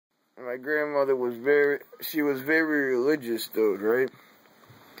my grandmother was very religious, dude, right?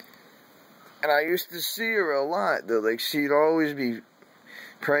 And I used to see her a lot, dude. Like, she'd always be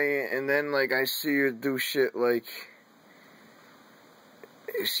praying, and then, like, I see her do shit like,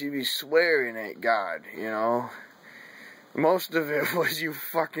 she'd be swearing at God, you know? Most of it was, you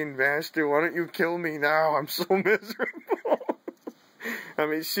fucking bastard, why don't you kill me now? I'm so miserable. I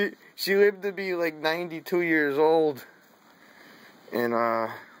mean, she lived to be, like, 92 years old. And,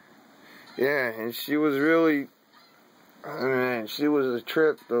 yeah, and she was really, man, she was a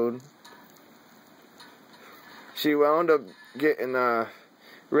trip, dude. She wound up getting,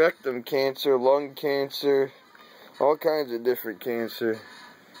 rectum cancer, lung cancer, all kinds of different cancer.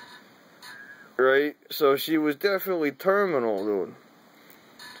 Right? So she was definitely terminal, dude.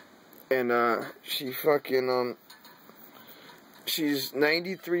 And, she fucking, she's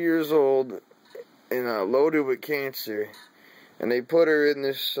 93 years old and, loaded with cancer. And they put her in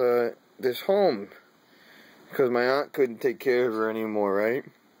this, this home. Because my aunt couldn't take care of her anymore, right?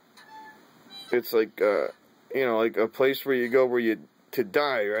 It's like, you know, like a place where you go to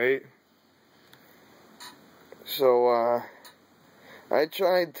die, right? So, I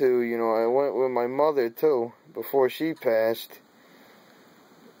tried to, you know, I went with my mother, too, before she passed,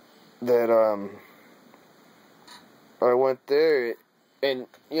 that, I went there, and,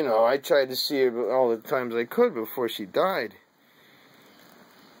 you know, I tried to see her all the times I could before she died.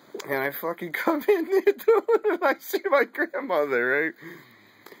 And I fucking come in there, dude, and I see my grandmother, right?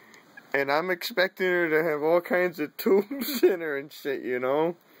 And I'm expecting her to have all kinds of tubes in her and shit, you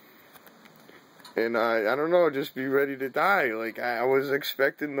know? And I don't know, just be ready to die. Like, I was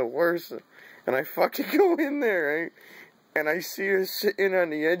expecting the worst. And I fucking go in there, right? And I see her sitting on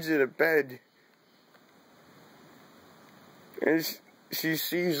the edge of the bed. And she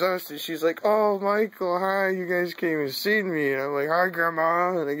sees us, and she's like, "Oh, Michael, hi, you guys came and seen me." And I'm like, "Hi,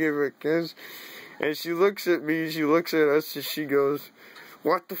 Grandma," and I give her a kiss. And she looks at me, she looks at us, and she goes,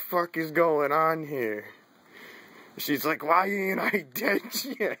 "What the fuck is going on here?" She's like, "Why ain't I dead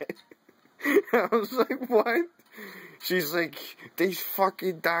yet?" I was like, "What?" She's like, "These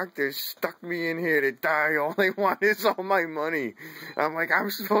fucking doctors stuck me in here to die. All they want is all my money." I'm like, "I'm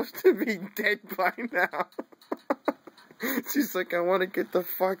supposed to be dead by now." She's like, "I want to get the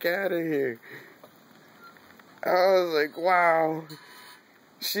fuck out of here." I was like, wow.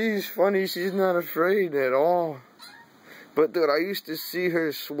 She's funny. She's not afraid at all. But, dude, I used to see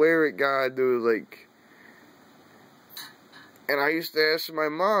her swear at God, dude, like... And I used to ask my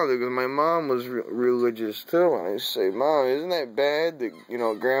mom, because my mom was religious, too. And I used to say, "Mom, isn't that bad that, you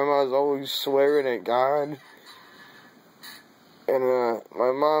know, Grandma's always swearing at God?" And,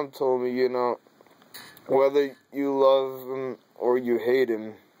 my mom told me, you know, whether you love him or you hate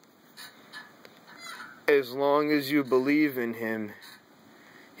him, as long as you believe in him,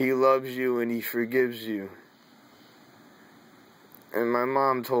 he loves you and he forgives you. And my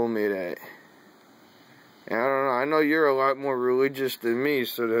mom told me that. And I don't know, I know you're a lot more religious than me,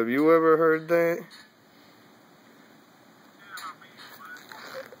 so have you ever heard that?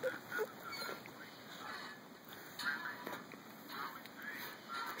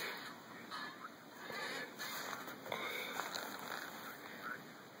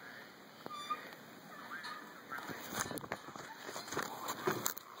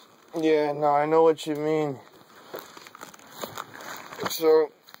 Yeah, no, I know what you mean.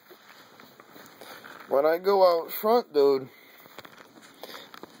 So, when I go out front, dude,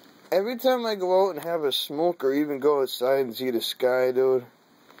 every time I go out and have a smoke or even go outside and see the sky, dude,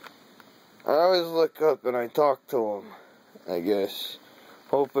 I always look up and I talk to him, I guess,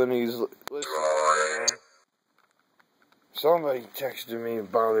 hoping he's listening. Somebody texted me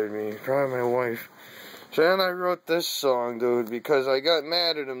and bothered me, probably my wife. So then I wrote this song, dude, because I got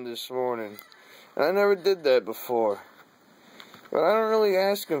mad at him this morning. And I never did that before. But I don't really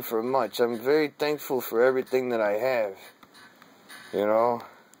ask him for much. I'm very thankful for everything that I have. You know?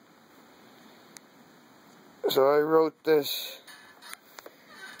 So I wrote this.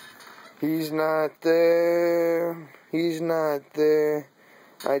 He's not there. He's not there.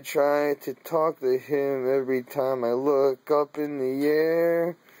 I try to talk to him every time I look up in the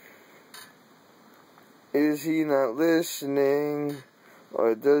air. Is he not listening,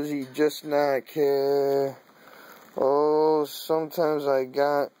 or does he just not care? Oh, sometimes I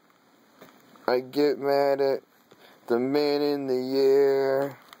get mad at the man in the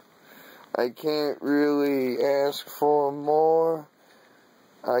air. I can't really ask for more.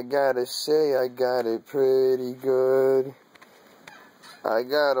 I gotta say I got it pretty good. I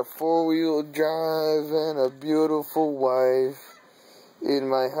got a 4-wheel drive and a beautiful wife in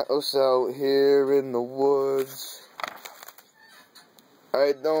my house out here in the woods.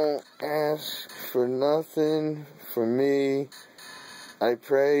 I don't ask for nothing for me. I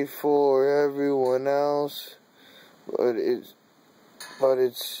pray for everyone else, but it's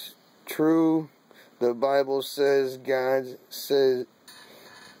true. The Bible says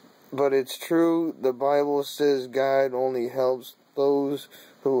but it's true. The Bible says God only helps those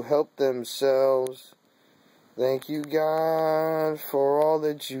who help themselves. Thank you, God, for all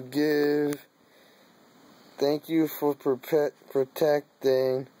that you give. Thank you for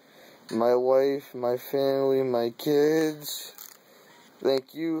protecting my wife, my family, my kids.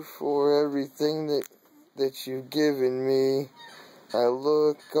 Thank you for everything that you've given me. I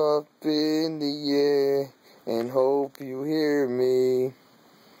look up in the air and hope you hear me.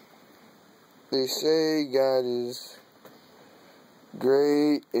 They say God is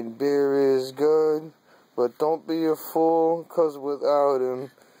great and beer is good, but don't be a fool, 'cause without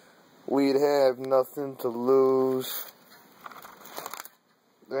him, we'd have nothing to lose.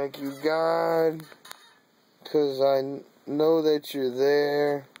 Thank you, God, 'cause I know that you're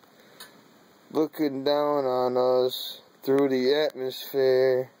there, looking down on us through the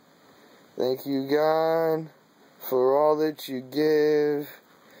atmosphere. Thank you, God, for all that you give,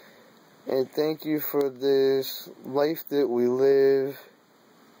 and thank you for this life that we live.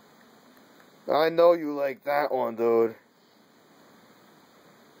 I know you like that one, dude.